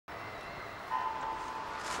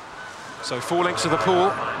So 4 lengths of the pool,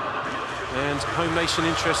 and home nation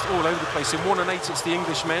interest all over the place. In 1 and 8, it's the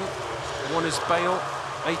Englishmen. 1 is Bale,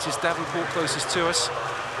 8 is Davenport closest to us.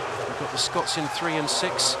 We've got the Scots in 3 and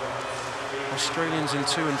 6, Australians in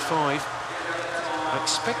 2 and 5. I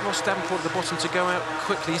expect Ross Davenport at the bottom to go out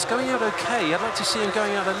quickly. He's going out okay. I'd like to see him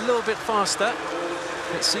going out a little bit faster.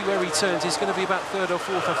 Let's see where he turns. He's going to be about 3rd or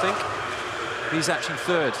 4th, I think. He's actually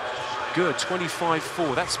 3rd. Good, 25.4.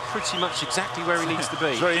 That's pretty much exactly where he needs to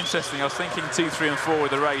be. It's very interesting. I was thinking 2, 3 and 4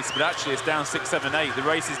 with the race, but actually it's down 6, 7, 8. The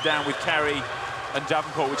race is down with Carey and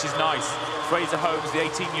Davenport, which is nice. Fraser Holmes, the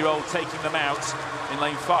 18-year-old, taking them out in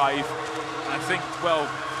lane 5. And I think, well,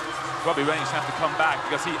 Robbie Renwick's going to have to come back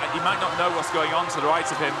because he might not know what's going on to the right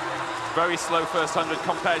of him. Very slow first 100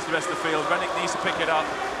 compared to the rest of the field. Renwick needs to pick it up,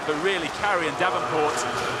 but really Carey and Davenport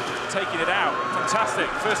taking it out.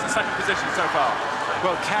 Fantastic. First and second position so far.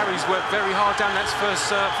 Well, Carey's worked very hard down that first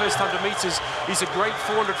 100 metres. He's a great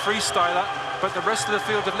 400 freestyler, but the rest of the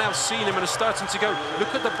field have now seen him and are starting to go. Look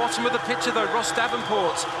at the bottom of the picture, though, Ross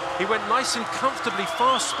Davenport. He went nice and comfortably,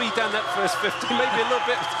 fast speed down that first 50, maybe a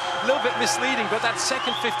little bit misleading, but that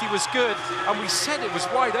second 50 was good, and we said it was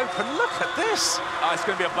wide open. Look at this. It's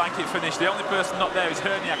going to be a blanket finish. The only person not there is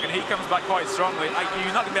Herniak, and he comes back quite strongly.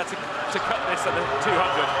 You're not going to be able to cut this at the 200.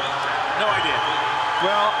 No idea.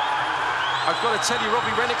 Well, I've got to tell you,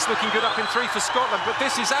 Robbie Renwick's looking good up in 3 for Scotland, but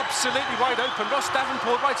this is absolutely wide open. Ross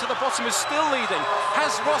Davenport right to the bottom is still leading.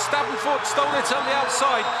 Has Ross Davenport stolen it on the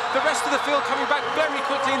outside? The rest of the field coming back very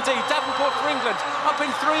quickly indeed. Davenport for England. Up in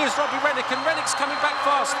 3 is Robbie Renwick, and Renwick's coming back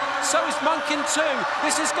fast. So is Monk in 2.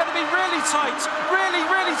 This is going to be really tight. Really,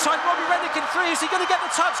 really tight. Robbie Renwick in 3. Is he going to get the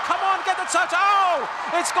touch? Come on, get the touch. Oh!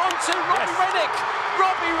 It's gone to Robbie Renwick.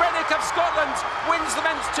 Robbie Renwick of Scotland wins the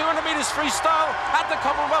men's 200 metres freestyle at the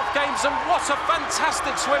Commonwealth Games, and what a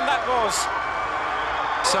fantastic swim that was.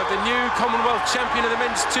 So the new Commonwealth champion of the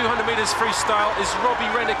men's 200 metres freestyle is Robbie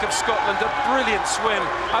Renwick of Scotland. A brilliant swim,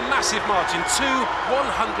 a massive margin,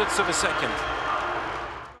 2/100ths of a second.